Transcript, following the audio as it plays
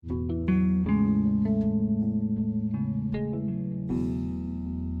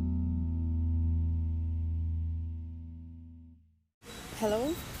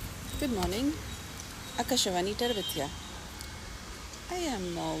Akashavani Tervatya. I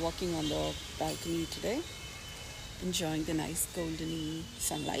am walking on the balcony today, enjoying the nice goldeny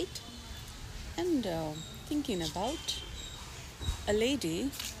sunlight and thinking about a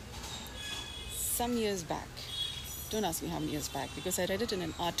lady some years back. Don't ask me how many years back, because I read it in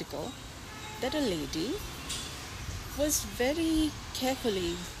an article that a lady was very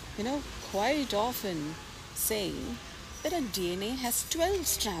carefully, quite often saying that her DNA has 12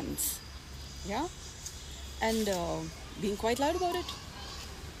 strands. Yeah? And being quite loud about it.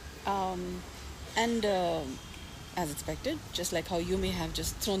 As expected, just like how you may have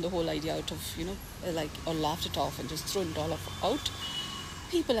just thrown the whole idea out of, or laughed it off and just thrown it all out,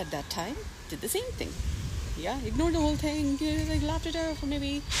 people at that time did the same thing. Yeah, ignored the whole thing, laughed it off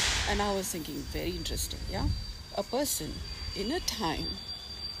maybe. And I was thinking, very interesting, yeah? A person in a time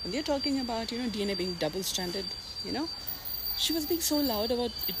when they're talking about, DNA being double-stranded, she was being so loud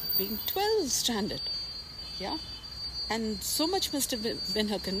about it being 12-stranded, yeah? And so much must have been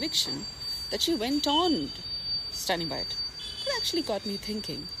her conviction that she went on standing by it. It actually got me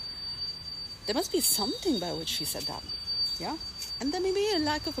thinking, there must be something by which she said that, yeah? And there may be a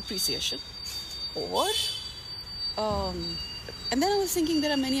lack of appreciation, or, and then I was thinking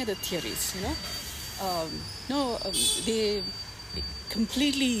there are many other theories, they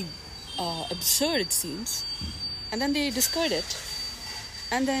completely absurd it seems, and then they discard it,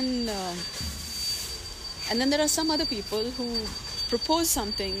 and then there are some other people who propose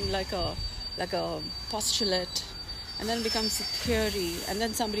something like a postulate, and then it becomes a theory, and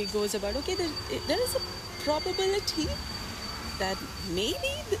then somebody goes about, okay, there is a probability that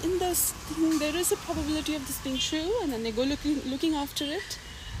maybe in this thing there is a probability of this being true, and then they go looking after it,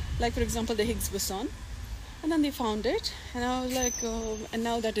 like for example the Higgs boson, and then they found it, and I was like, and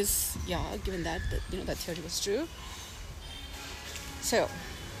now that is, given that that theory was true. So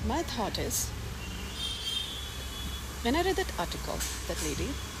my thought is, when I read that article, that lady,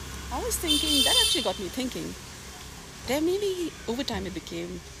 I was thinking, that actually got me thinking, there may be, over time it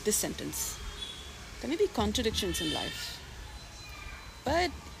became this sentence, there may be contradictions in life,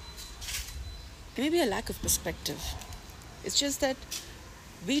 but there may be a lack of perspective. It's just that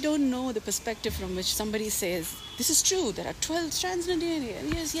we don't know the perspective from which somebody says, this is true, there are 12 strands in DNA,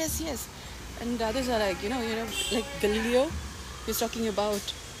 and yes. And others are like, like Galileo, he's talking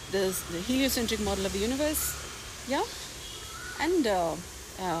about the heliocentric model of the universe, yeah? And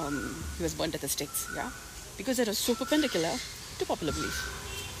he was burnt at the stakes, yeah? Because it was so perpendicular to popular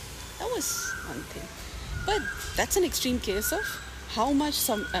belief. That was one thing. But that's an extreme case of how much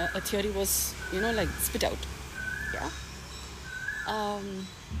a theory was, spit out, yeah?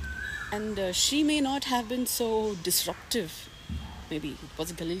 And she may not have been so disruptive. Maybe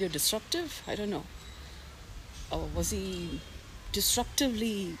was Galileo disruptive? I don't know. Or was he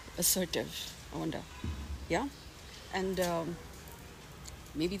disruptively assertive? I wonder. Yeah, and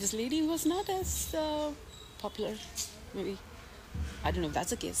maybe this lady was not as popular. Maybe, I don't know if that's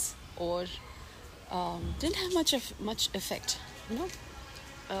the case, or didn't have much effect.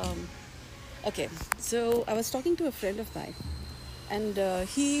 Okay, so I was talking to a friend of mine, and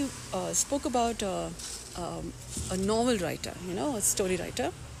he spoke about a novel writer, a story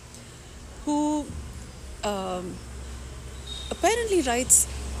writer, who apparently writes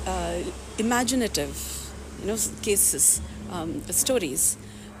imaginative, cases, stories,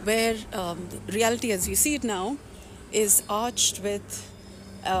 where reality as we see it now is arched with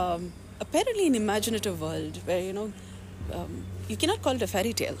apparently an imaginative world where, you cannot call it a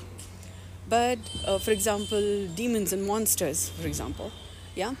fairy tale. But, for example, demons and monsters, for example,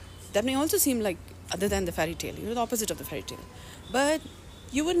 yeah, that may also seem like, other than the fairy tale, the opposite of the fairy tale. But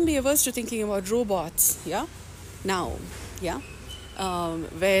you wouldn't be averse to thinking about robots, yeah, now, yeah,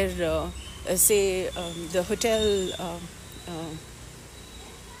 where, say, the hotel,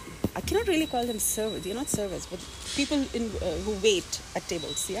 I cannot really call them servers, they're not servers, but people who wait at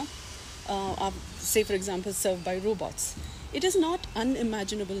tables, yeah, are, say, for example, served by robots. It is not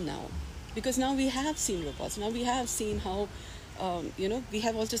unimaginable now. Because now we have seen robots. Now we have seen how, we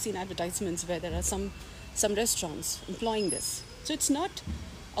have also seen advertisements where there are some restaurants employing this. So it's not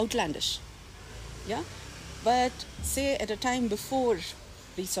outlandish, yeah. But say at a time before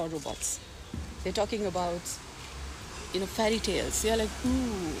we saw robots, they're talking about, fairy tales. You're like,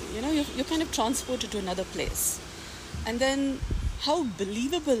 ooh, you're kind of transported to another place. And then how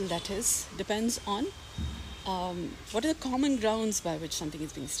believable that is depends on what are the common grounds by which something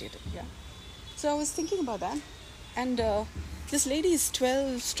is being stated, yeah. So I was thinking about that, and this lady's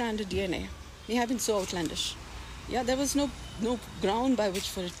 12-stranded DNA may have been so outlandish. Yeah, there was no ground by which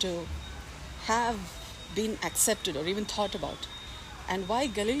for it to have been accepted or even thought about. And why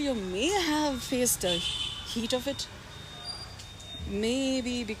Galileo may have faced the heat of it,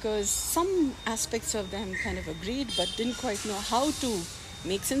 maybe because some aspects of them kind of agreed but didn't quite know how to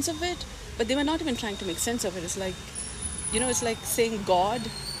make sense of it. But they were not even trying to make sense of it. It's like, it's like saying God,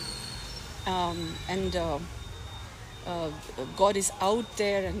 and God is out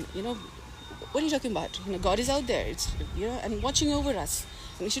there, and what are you talking about? God is out there. It's and watching over us,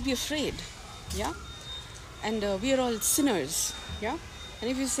 and we should be afraid, yeah. And we are all sinners, yeah. And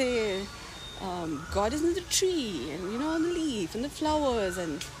if you say God is in the tree, and on the leaf and the flowers,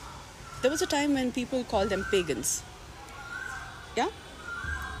 and there was a time when people called them pagans, yeah.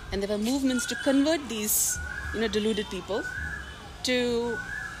 And there were movements to convert these deluded people to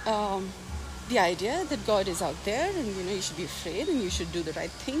the idea that God is out there, and you should be afraid, and you should do the right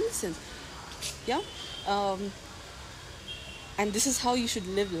things, and yeah, and this is how you should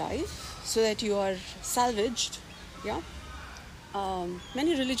live life so that you are salvaged, yeah.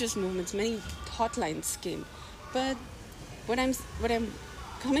 Many religious movements, many thought lines came, but what I'm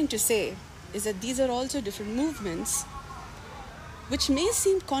coming to say is that these are also different movements which may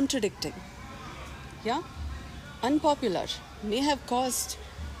seem contradicting, yeah, unpopular, may have caused,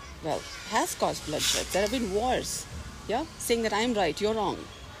 has caused bloodshed. There have been wars, yeah, saying that I'm right, you're wrong.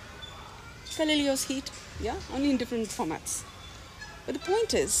 Galileo's heat, yeah, only in different formats. But the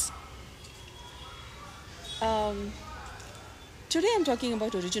point is, today I'm talking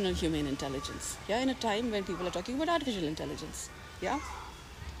about original human intelligence, yeah, in a time when people are talking about artificial intelligence, yeah.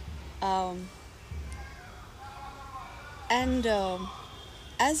 And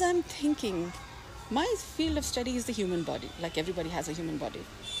as I'm thinking, my field of study is the human body, like everybody has a human body.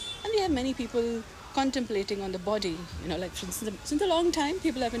 And we have many people contemplating on the body, like since a long time,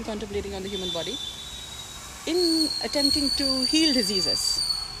 people have been contemplating on the human body in attempting to heal diseases,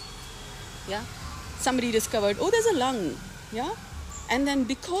 yeah. Somebody discovered, there's a lung, yeah. And then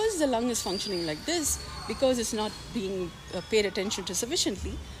because the lung is functioning like this, because it's not being paid attention to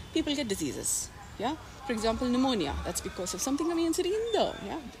sufficiently, people get diseases, yeah. For example, pneumonia, that's because of something sitting in there,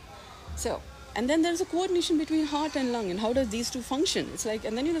 yeah. So, and then there's a coordination between heart and lung, and how does these two function? It's like,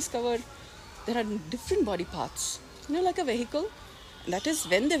 and then you discover there are different body parts, like a vehicle. That is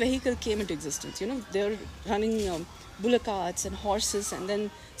when the vehicle came into existence. They're running bullock carts and horses, and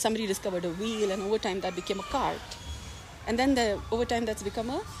then somebody discovered a wheel, and over time that became a cart. And then over time that's become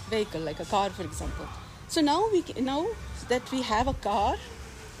a vehicle, like a car, for example. So now that we have a car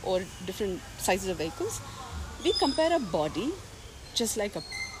or different sizes of vehicles, we compare a body just like a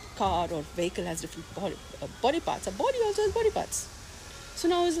car or vehicle has different body parts. A body also has body parts. So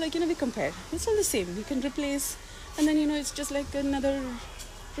now it's like, we compare. It's all the same. We can replace, and then, it's just like another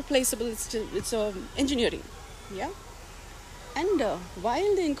replaceable. It's engineering, yeah. And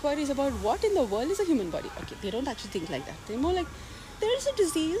while the inquiry is about what in the world is a human body, okay, they don't actually think like that. They're more like, there is a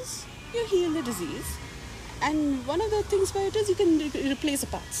disease, you heal the disease, and one of the things by it is you can replace the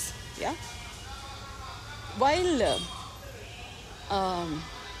parts, yeah. While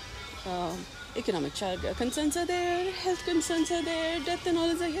economic concerns are there, health concerns are there, death and all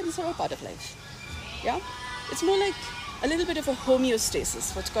is there, yeah, these are all part of life, yeah. It's more like a little bit of a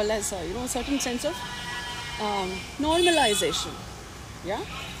homeostasis, what's called as a certain sense of normalization, yeah.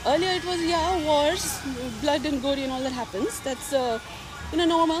 Earlier it was, wars, blood and gore and all that happens. That's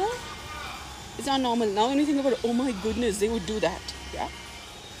normal. It's not normal now. Anything about, oh my goodness, they would do that, yeah.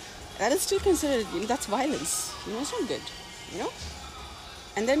 That is still considered, that's violence. It's not good,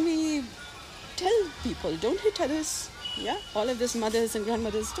 And then we tell people, don't hit others, yeah. All of this, mothers and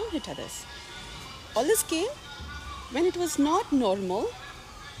grandmothers, don't hit others. All this came when it was not normal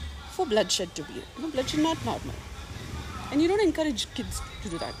for bloodshed to be. Bloodshed not normal. And you don't encourage kids to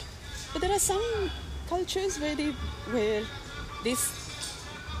do that. But there are some cultures where it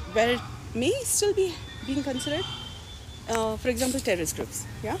may still be being considered, for example, terrorist groups,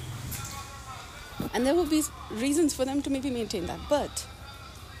 yeah. And there will be reasons for them to maybe maintain that. But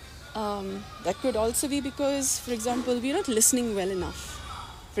that could also be because, for example, we're not listening well enough.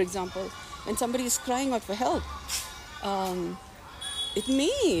 For example, when somebody is crying out for help, it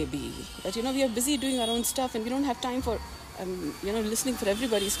may be that, we are busy doing our own stuff and we don't have time for, listening for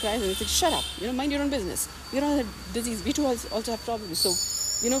everybody's cries, and we say, shut up, mind your own business. We don't have disease, we too also have problems. So,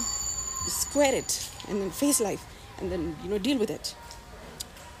 square it and then face life and then, deal with it.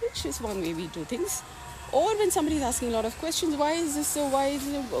 Which is one way we do things. Or when somebody is asking a lot of questions, why is this so, why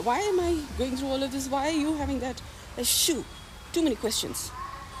am I going through all of this, why are you having that, too many questions.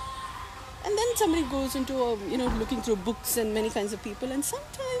 And then somebody goes into, looking through books and many kinds of people, and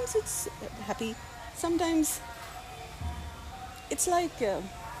sometimes it's happy, sometimes it's like a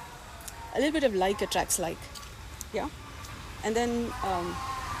little bit of like attracts like, yeah. And then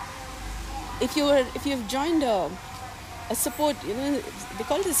if you've joined a support, they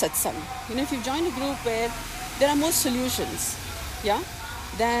call it a satsang. If you've joined a group where there are more solutions, yeah,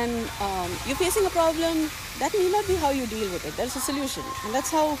 then you're facing a problem, that may not be how you deal with it. There's a solution, and that's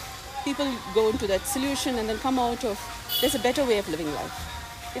how people go into that solution and then come out of, there's a better way of living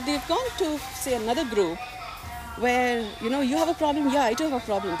life. If they've gone to, say, another group where, you have a problem, yeah, I too have a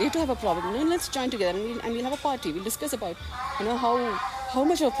problem, they too have a problem, let's join together and we'll have a party, we'll discuss about, how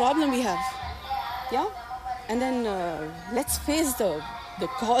much of a problem we have, yeah, and then let's face the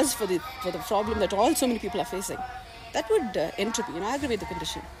cause for the problem that so many people are facing. That would entropy, aggravate the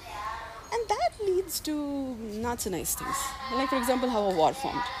condition. And that leads to not so nice things. Like, for example, how a war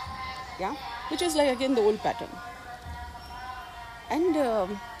formed, yeah, which is like, again, the old pattern. And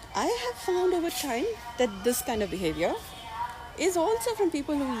I have found over time that this kind of behavior is also from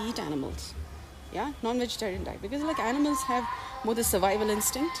people who eat animals, yeah, non-vegetarian diet, because like animals have more the survival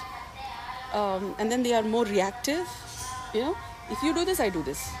instinct, and then they are more reactive, if you do this, I do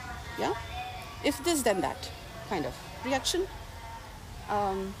this, yeah, if this, then that kind of reaction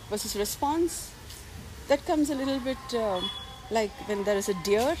versus response. That comes a little bit like when there is a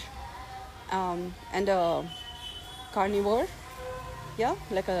deer and a carnivore, yeah,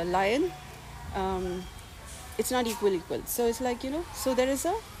 like a lion, it's not equal. So it's like, so there is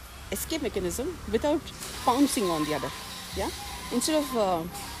a escape mechanism without pouncing on the other, yeah. Instead of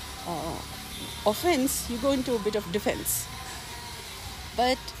offense, you go into a bit of defense.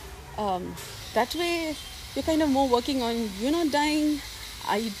 But that way, you're kind of more working on, you're not dying.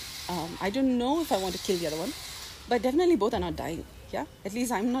 I don't know if I want to kill the other one, but definitely both are not dying, yeah. At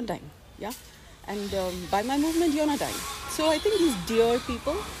least I'm not dying, yeah. And by my movement, you're not dying. So I think these deer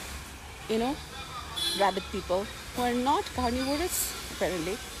people, rabbit people, who are not carnivorous,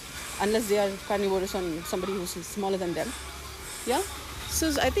 apparently, unless they are carnivorous on somebody who's smaller than them, yeah. So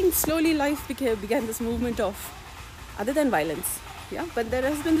I think slowly life began this movement of, other than violence, yeah, but there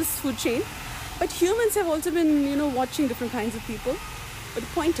has been this food chain. But humans have also been, watching different kinds of people. But the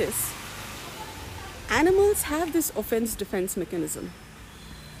point is, animals have this offense-defense mechanism,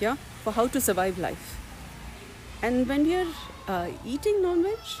 yeah, for how to survive life. And when we are eating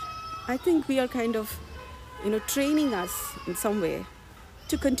non-veg, I think we are kind of, training us in some way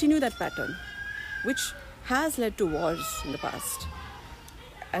to continue that pattern, which has led to wars in the past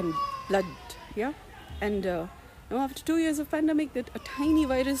and blood, yeah. And after 2 years of pandemic, that a tiny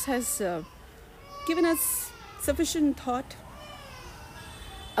virus has given us sufficient thought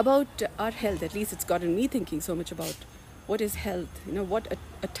about our health. At least it's gotten me thinking so much about what is health. What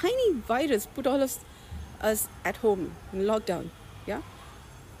a tiny virus put all of us at home in lockdown, yeah.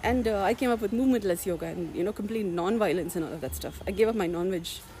 And I came up with movementless yoga and complete non-violence and all of that stuff. I gave up my non-veg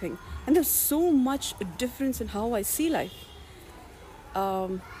thing, and there's so much a difference in how I see life.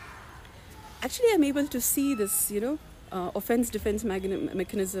 Actually, I'm able to see this, offense-defense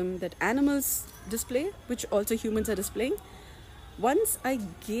mechanism that animals display, which also humans are displaying. Once I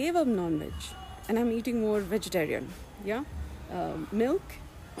gave up non-veg and I'm eating more vegetarian, yeah, milk,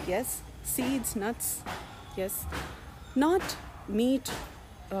 yes, seeds, nuts, yes, not meat,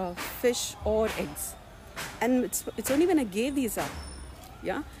 fish or eggs. And it's only when I gave these up,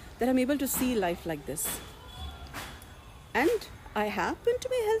 yeah, that I'm able to see life like this. And I happen to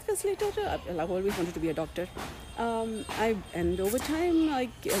be a health facilitator. I've always wanted to be a doctor. And over time, I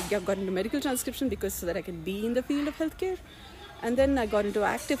got into medical transcription so that I could be in the field of healthcare. And then I got into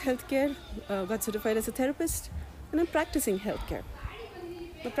active healthcare, got certified as a therapist, and I'm practicing healthcare.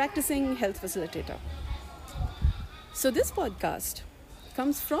 I'm a practicing health facilitator. So this podcast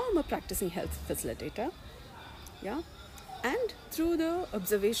comes from a practicing health facilitator, yeah, and through the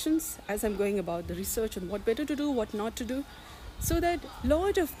observations as I'm going about the research on what better to do, what not to do, so that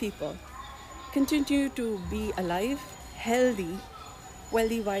lot of people continue to be alive, healthy,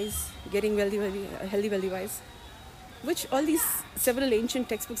 wealthy-wise, getting healthy, wealthy-wise, which all these several ancient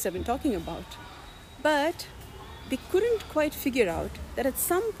textbooks have been talking about. But they couldn't quite figure out that at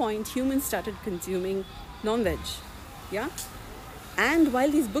some point humans started consuming non-veg, yeah? And while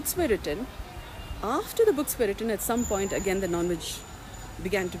these books were written, after the books were written, at some point again the non-veg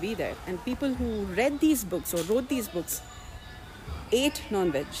began to be there. And people who read these books or wrote these books ate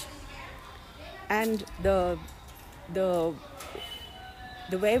non-veg. And the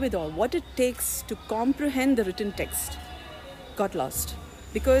wherewithal, what it takes to comprehend the written text got lost.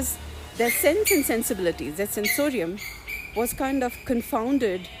 Because their sense and sensibilities, their sensorium was kind of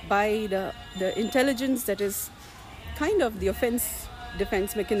confounded by the intelligence that is kind of the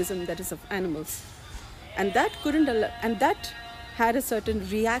offense-defense mechanism that is of animals. And that couldn't allow, and that had a certain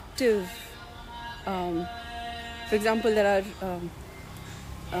reactive For example, there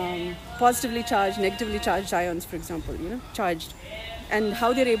are positively charged, negatively charged ions, for example, charged, and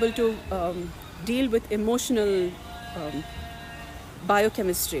how they're able to deal with emotional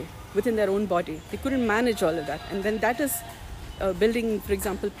biochemistry within their own body. They couldn't manage all of that, and then that is building, for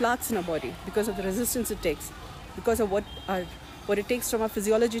example, plaques in our body because of the resistance it takes, because of what it takes from our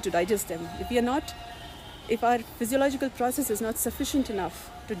physiology to digest them. If our physiological process is not sufficient enough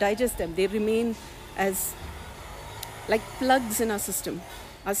to digest them, they remain as like plugs in our system.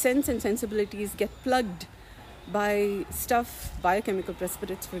 Our sense and sensibilities get plugged by stuff, biochemical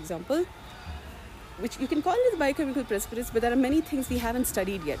precipitates, for example, which you can call it biochemical precipitates, but there are many things we haven't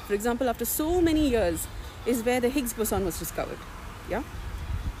studied yet. For example, after so many years is where the Higgs boson was discovered. Yeah.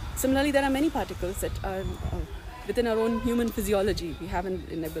 Similarly, there are many particles that are within our own human physiology we haven't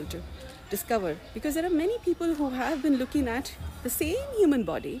been able to discover, because there are many people who have been looking at the same human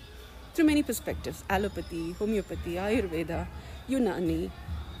body through many perspectives: allopathy, homeopathy, Ayurveda, Unani,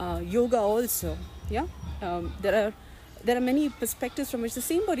 yoga also. Yeah. There are many perspectives from which the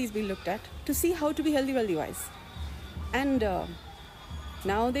same body is being looked at to see how to be healthy, wealthy, wise. And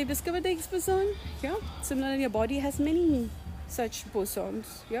now they've discovered the Higgs boson. Yeah. Similarly, your body has many such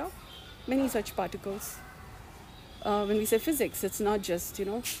bosons. Yeah. Many such particles. When we say physics, it's not just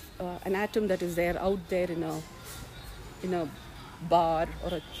an atom that is there out there in a bar,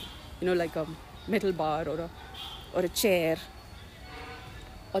 or like a metal bar, or a chair,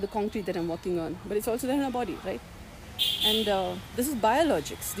 or the concrete that I'm walking on, but it's also there in our body, right? And this is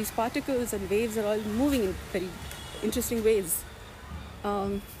biologics. These particles and waves are all moving in very interesting ways,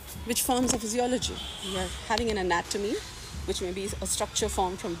 which forms a physiology. We are having an anatomy, which may be a structure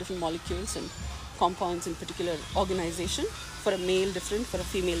formed from different molecules and compounds in particular organization. For a male different, for a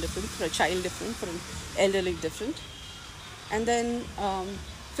female different, for a child different, for an elderly different. And then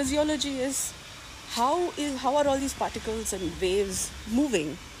physiology is how are all these particles and waves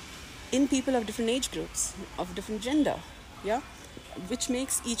moving in people of different age groups, of different gender, yeah, which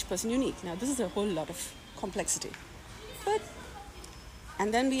makes each person unique. Now, this is a whole lot of complexity.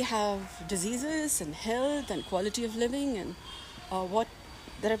 And then we have diseases and health and quality of living, and when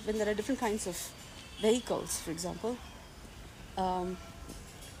there are different kinds of vehicles, for example,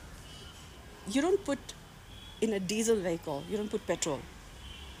 you don't put in a diesel vehicle, you don't put petrol,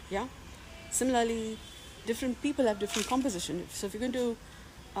 yeah. Similarly, different people have different composition. So if you're going to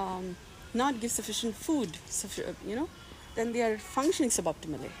not give sufficient food, then they are functioning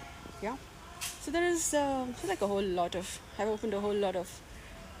suboptimally. Yeah. So there is like a whole lot of. I've opened a whole lot of.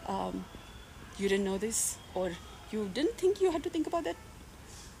 You didn't know this, or you didn't think you had to think about that.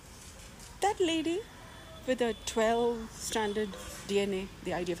 That lady with a 12-stranded DNA,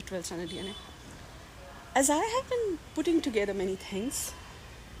 the idea of a 12-stranded DNA. As I have been putting together many things,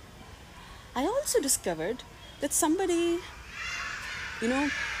 I also discovered that somebody,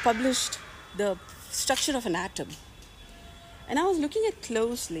 published the structure of an atom. And I was looking at it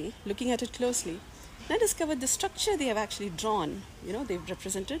closely, and I discovered the structure they have actually drawn, they've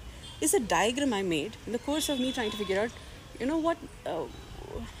represented, is a diagram I made in the course of me trying to figure out,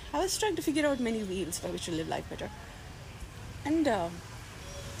 I was trying to figure out many wheels by which to live life better. And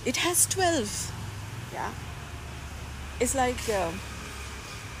it has 12. Yeah. It's like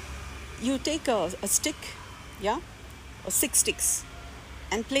you take a stick, yeah, or 6 sticks,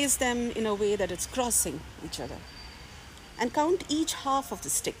 and place them in a way that it's crossing each other. And count each half of the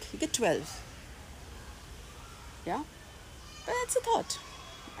stick. You get 12. Yeah? But that's a thought.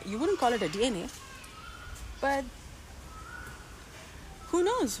 You wouldn't call it a DNA. But who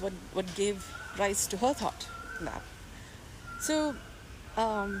knows what gave rise to her thought in that. So,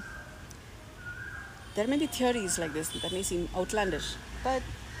 there may be theories like this that may seem outlandish, but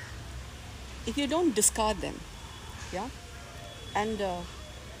if you don't discard them, yeah, and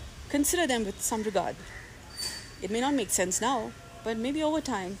consider them with some regard, it may not make sense now, but maybe over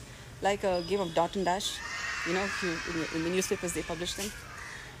time, like a game of dot and dash, in the newspapers they publish them.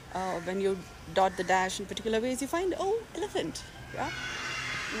 When you dot the dash in particular ways, you find, elephant, yeah,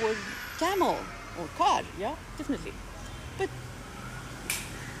 or camel, or car, yeah, definitely. But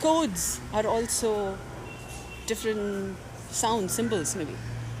codes are also different sound symbols, maybe,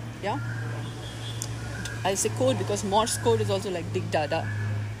 yeah. I say code because Morse code is also like big data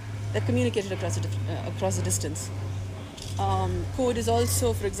that communicated across the distance. Code is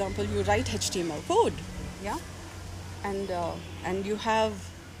also, for example, you write HTML code, yeah, and you have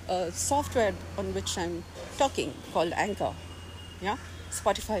a software on which I'm talking called Anchor, yeah,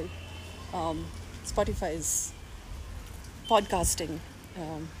 Spotify's podcasting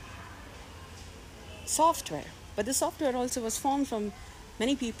software. But the software also was formed from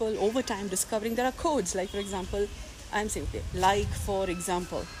many people over time discovering there are codes. Like, for example, I'm saying, okay, like, for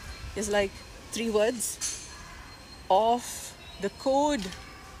example, is like 3 words of the code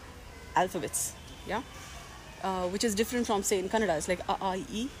alphabets, yeah, which is different from, say, in Kannada, it's like A, I,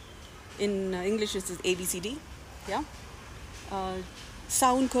 E. In English, it's A, B, C, D, yeah.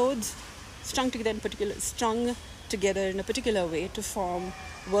 Sound codes strung together in a particular way to form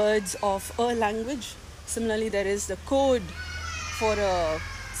words of a language. Similarly, there is the code for a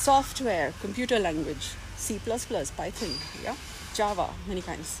software, computer language, C++, Python, yeah, Java, many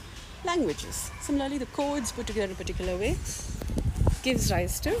kinds. Languages. Similarly, the codes put together in a particular way gives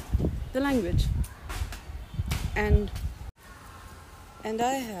rise to the language. And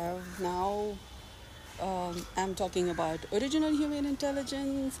I have now, I'm talking about original human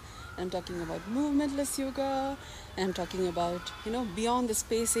intelligence, I'm talking about movementless yoga, and I'm talking about, beyond the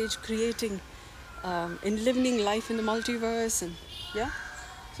space age, creating enlivening life in the multiverse. And yeah,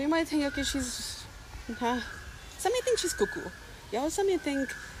 so you might think, okay, some may think she's cuckoo, yeah, or some may think,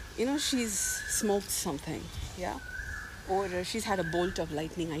 she's smoked something, yeah, or she's had a bolt of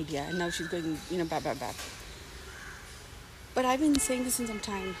lightning idea and now she's going, bap, bap, bap. But I've been saying this in some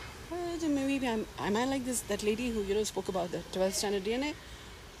time. Maybe am I like this, that lady who, spoke about the 12th standard DNA?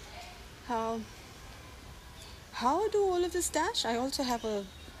 How do all of this dash? I also have a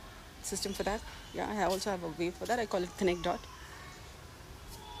system for that. Yeah, I also have a way for that. I call it connect dot.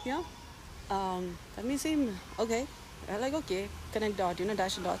 Yeah. That may seem, okay. Okay, connect dot,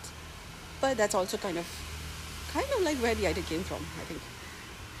 dash and dots. But that's also kind of like where the idea came from, I think.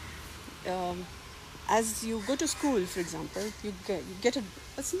 As you go to school, for example, you get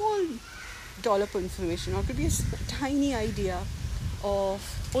a small dollop of information, or it could be a tiny idea of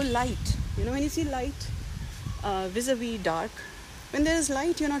light. When you see light vis-a-vis dark, when there is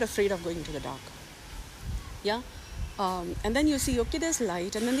light, you're not afraid of going into the dark. Yeah. And then you see, okay, there's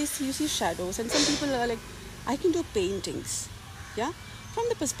light, and then you see shadows, and some people are like, I can do paintings, yeah, from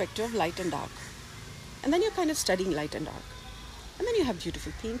the perspective of light and dark. And then you're kind of studying light and dark. And then you have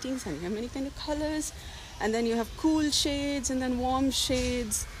beautiful paintings, and you have many kind of colors, and then you have cool shades and then warm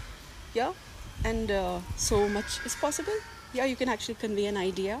shades, yeah, and so much is possible. Yeah, you can actually convey an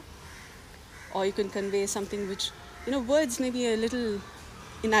idea, or you can convey something which, words may be a little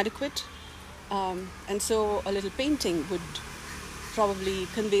inadequate, and so a little painting would probably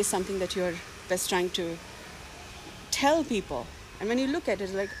convey something that you're best trying to tell people. And when you look at it,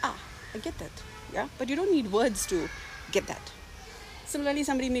 it's like, I get that, yeah, but you don't need words to get that. Similarly,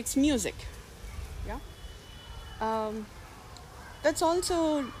 somebody makes music, yeah. That's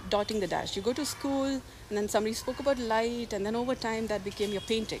also dotting the dash. You go to school, and then somebody spoke about light, and then over time that became your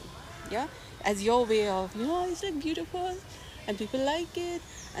painting, yeah, as your way of, it's like beautiful, and people like it,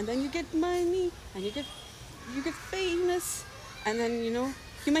 and then you get money, and you get famous, and then you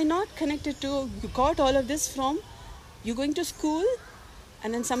might not connect it to, you got all of this from you going to school,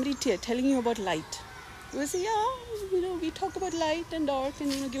 and then somebody telling you about light. You will say, yeah, we talk about light and dark,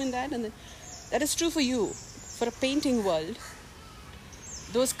 and given that, and then that is true for you. For a painting world,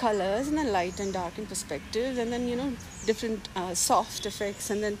 those colors and then light and dark and perspectives, and then different soft effects,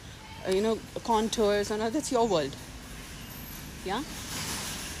 and then contours, and all, that's your world. Yeah.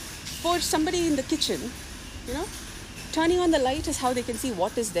 For somebody in the kitchen, turning on the light is how they can see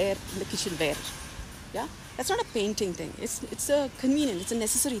what is there in the kitchen where. Yeah, that's not a painting thing. It's a convenient. It's a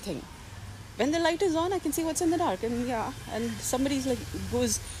necessary thing. When the light is on, I can see what's in the dark, and somebody's like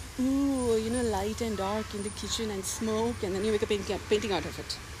goes, ooh, light and dark in the kitchen and smoke, and then you make a painting out of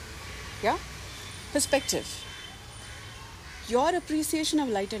it. Yeah, perspective. Your appreciation of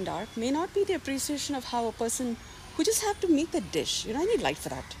light and dark may not be the appreciation of how a person who just have to make the dish. I need light for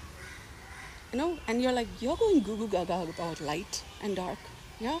that. And you're like, you're going goo goo gaga about light and dark.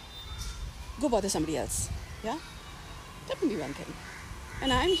 Yeah, go bother somebody else. Yeah, that would be one thing.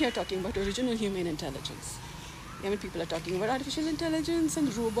 And I'm here talking about original human intelligence. People are talking about artificial intelligence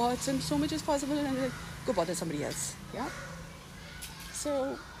and robots, and so much is possible, and they're like, go bother somebody else. Yeah.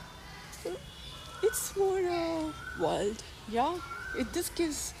 So it's more a world. Yeah. This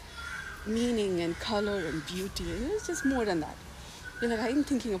gives meaning and color and beauty. It's just more than that. I'm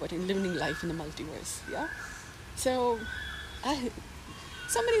thinking about living life in the multiverse. Yeah. So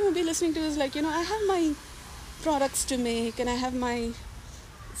somebody who will be listening to this, like, I have my products to make, and I have my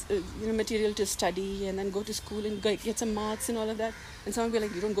material to study, and then go to school and get some marks and all of that. And someone will be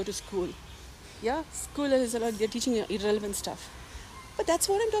like, you don't go to school. Yeah, school is a lot, they're teaching you irrelevant stuff. But that's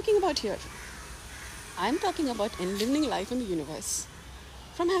what I'm talking about here. I'm talking about living life in the universe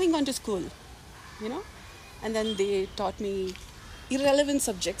from having gone to school, and then they taught me irrelevant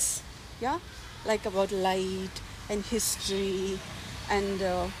subjects, yeah, like about light and history and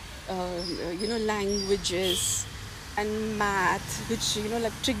languages and math, which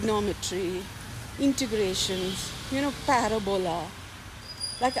like trigonometry, integrations, parabola.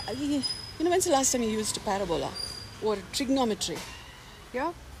 Like when's the last time you used parabola or trigonometry?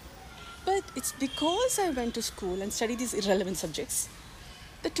 Yeah. But it's because I went to school and studied these irrelevant subjects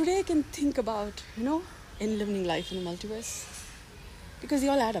that today I can think about, enlivening life in the multiverse. Because they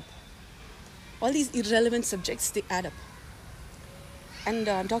all add up. All these irrelevant subjects, they add up. And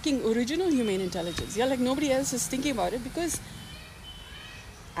I'm talking original human intelligence. Yeah, like nobody else is thinking about it, because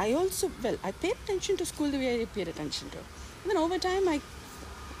I paid attention to school the way I paid attention to. And then over time, I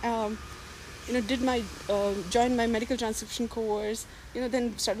joined my medical transcription course,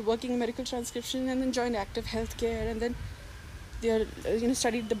 then started working in medical transcription, and then joined active healthcare, and then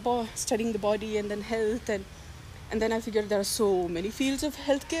studying the body and then health, and then I figured there are so many fields of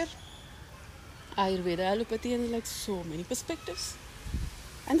healthcare, Ayurveda, allopathy, and like so many perspectives.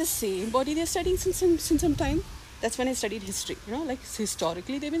 And the same body they're studying since some time. That's when I studied history, like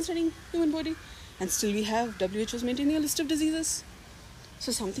historically they've been studying human body, and still we have WHO's maintaining a list of diseases.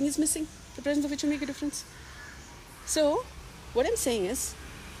 So something is missing, the presence of which will make a difference. So what I'm saying is,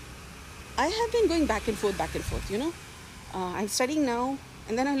 I have been going back and forth, I'm studying now,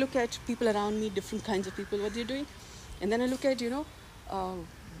 and then I look at people around me, different kinds of people, what they're doing, and then I look at,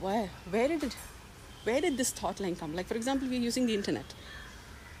 where did this thought line come? Like, for example, we're using the internet.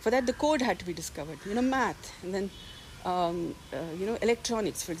 For that, the code had to be discovered, math, and then,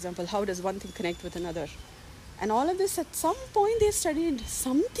 electronics, for example, how does one thing connect with another? And all of this, at some point, they studied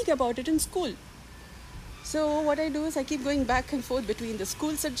something about it in school. So what I do is I keep going back and forth between the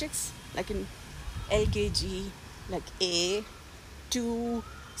school subjects, like in LKG, like A, 2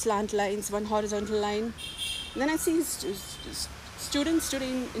 slant lines, 1 horizontal line. And then I see students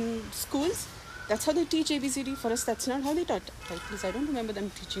studying in schools. That's how they teach ABCD. For us, that's not how they taught. At least I don't remember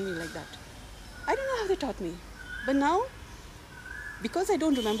them teaching me like that. I don't know how they taught me. But now, because I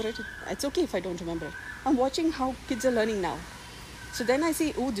don't remember it, it's okay if I don't remember it. I'm watching how kids are learning now. So then I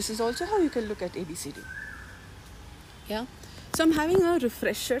see, this is also how you can look at ABCD. Yeah. So I'm having a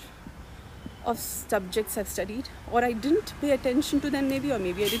refresher of subjects I've studied, or I didn't pay attention to them maybe, or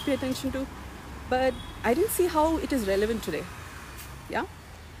maybe I did pay attention to, but I didn't see how it is relevant today. Yeah.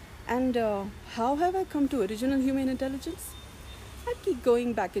 And how have I come to original human intelligence? I keep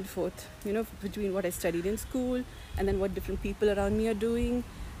going back and forth, between what I studied in school, and then what different people around me are doing,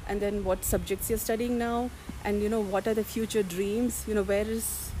 and then what subjects you're studying now, and what are the future dreams, where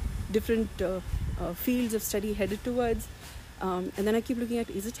is different fields of study headed towards, and then I keep looking at,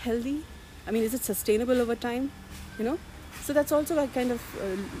 is it healthy? Is it sustainable over time? So that's also a kind of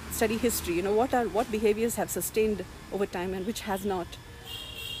study history, what behaviors have sustained over time and which has not.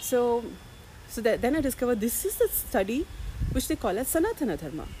 So then I discovered this is the study which they call as Sanatana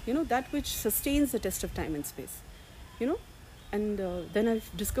Dharma, that which sustains the test of time and space, and then I've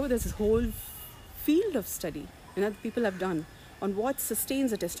discovered there's this whole field of study that people have done on what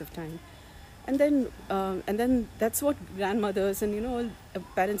sustains the test of time. And then that's what grandmothers and all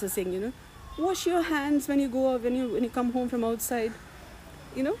parents are saying, wash your hands when you go, when you come home from outside,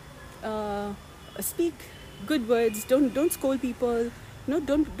 speak good words, don't scold people,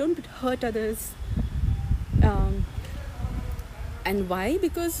 don't hurt others. And why?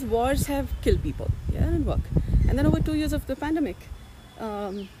 Because wars have killed people, and work. And then over 2 years of the pandemic,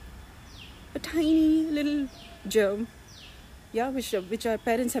 a tiny little germ, which our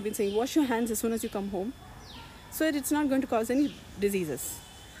parents have been saying, wash your hands as soon as you come home, so that it's not going to cause any diseases.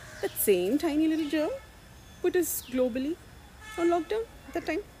 That same tiny little germ put us globally on lockdown at that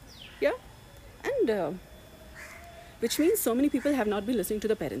time, and which means so many people have not been listening to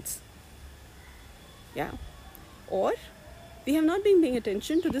the parents, or we have not been paying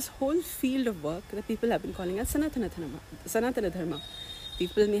attention to this whole field of work that people have been calling as Sanatana Dharma.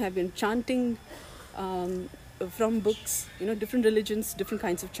 People may have been chanting from books, different religions, different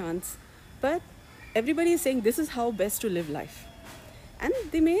kinds of chants, but everybody is saying this is how best to live life. And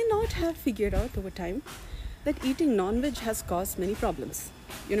they may not have figured out over time that eating non-veg has caused many problems,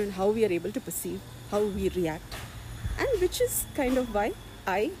 how we are able to perceive, how we react, and which is kind of why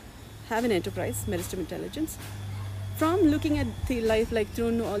I have an enterprise, Meristem Intelligence, from looking at the life like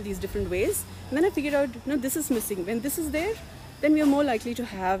through all these different ways. And then I figured out, this is missing. When this is there, then we are more likely to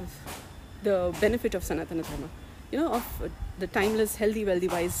have the benefit of Sanatana Dharma, of the timeless, healthy, wealthy,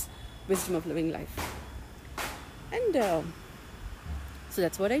 wise wisdom of living life. And so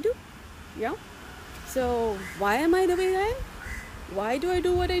that's what I do. So why am I the way I am? Why do I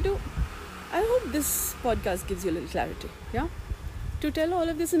do what I do? I hope this podcast gives you a little clarity. To tell all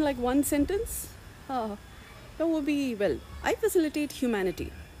of this in like one sentence, that would be, well, I facilitate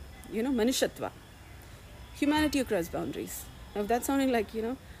humanity, manushatva, humanity across boundaries. Now that's sounding like,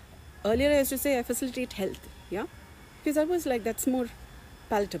 earlier I used to say I facilitate health, yeah, because that was like, that's more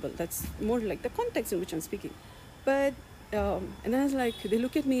palatable, that's more like the context in which I'm speaking. But and then I was like, they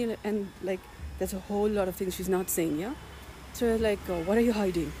look at me and like, there's a whole lot of things she's not saying, yeah. So I was like, what are you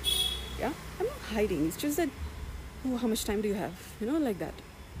hiding? Yeah, I'm not hiding. It's just that, oh, how much time do you have? Like that.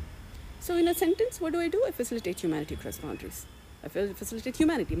 So in a sentence, what do? I facilitate humanity across boundaries. I facilitate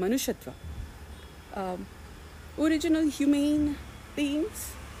humanity, manushatva. Original humane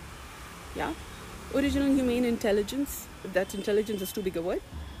beings. Yeah, original humane intelligence. If that intelligence is too big a word.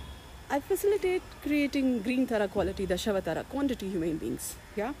 I facilitate creating green tara quality, dashavatara, quantity humane beings.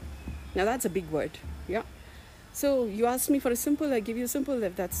 Yeah. Now that's a big word. Yeah. So you asked me for a simple, I give you a simple.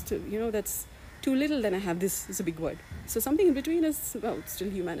 If that's too, that's too little, then I have this. It's a big word. So something in between is, well, it's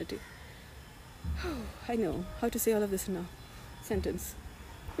still humanity. I know how to say all of this in a sentence,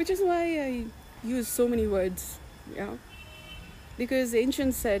 which is why I use so many words. Yeah. Because the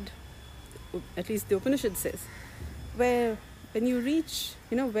ancients said, at least the Upanishad says, when you reach,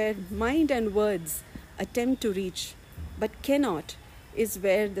 where mind and words attempt to reach, but cannot, is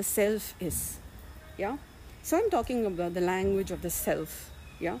where the self is. Yeah. So I'm talking about the language of the self.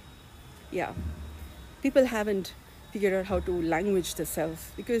 Yeah. Yeah. People haven't figured out how to language the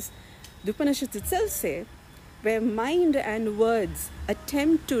self, because the Upanishads itself say, where mind and words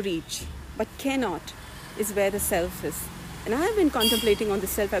attempt to reach, but cannot, is where the self is. And I have been contemplating on the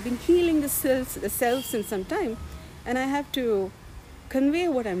self. I've been healing the self since some time. And I have to convey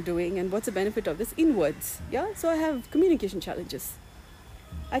what I'm doing and what's the benefit of this in words. Yeah, so I have communication challenges.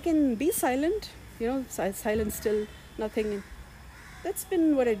 I can be silent, silence still, nothing. That's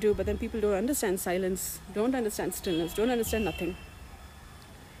been what I do, but then people don't understand silence, don't understand stillness, don't understand nothing.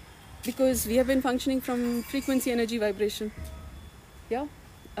 Because we have been functioning from frequency, energy, vibration. Yeah,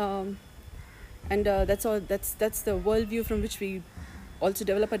 and that's all. That's the worldview from which we also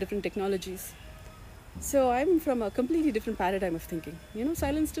develop our different technologies. So I'm from a completely different paradigm of thinking.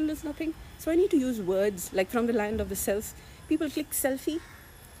 Silence, stillness, nothing. So I need to use words like from the land of the self. People click selfie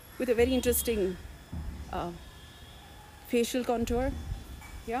with a very interesting facial contour.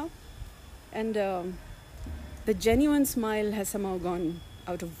 Yeah. And the genuine smile has somehow gone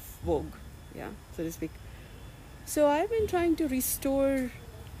out of vogue. Yeah, so to speak. So I've been trying to restore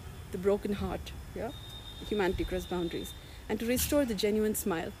the broken heart. Yeah. Humanity across boundaries. And to restore the genuine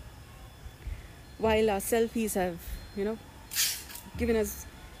smile. While our selfies have, given us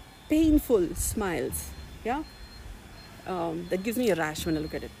painful smiles, yeah, that gives me a rash when I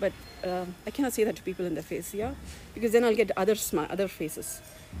look at it. But I cannot say that to people in the face, yeah, because then I'll get other faces.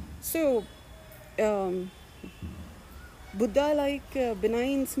 So, Buddha-like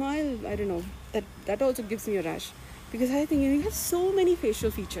benign smile, I don't know. That also gives me a rash, because I think you have so many facial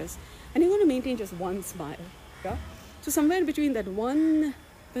features, and you want to maintain just one smile, yeah. So somewhere between that one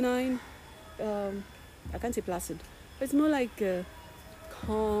benign. I can't say placid, but it's more like a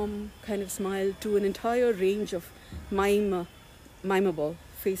calm kind of smile to an entire range of mimeable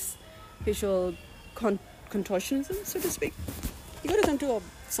facial contortionism, so to speak. You got to come to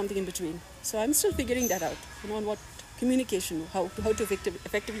something in between. So I'm still figuring that out, on what communication, how to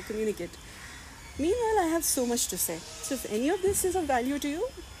effectively communicate. Meanwhile, I have so much to say. So if any of this is of value to you,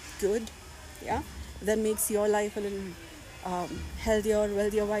 good, yeah, that makes your life a little healthier,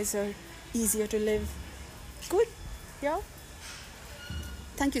 wealthier, wiser, easier to live. Good. Yeah.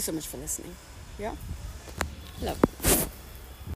 Thank you so much for listening. Yeah. Love.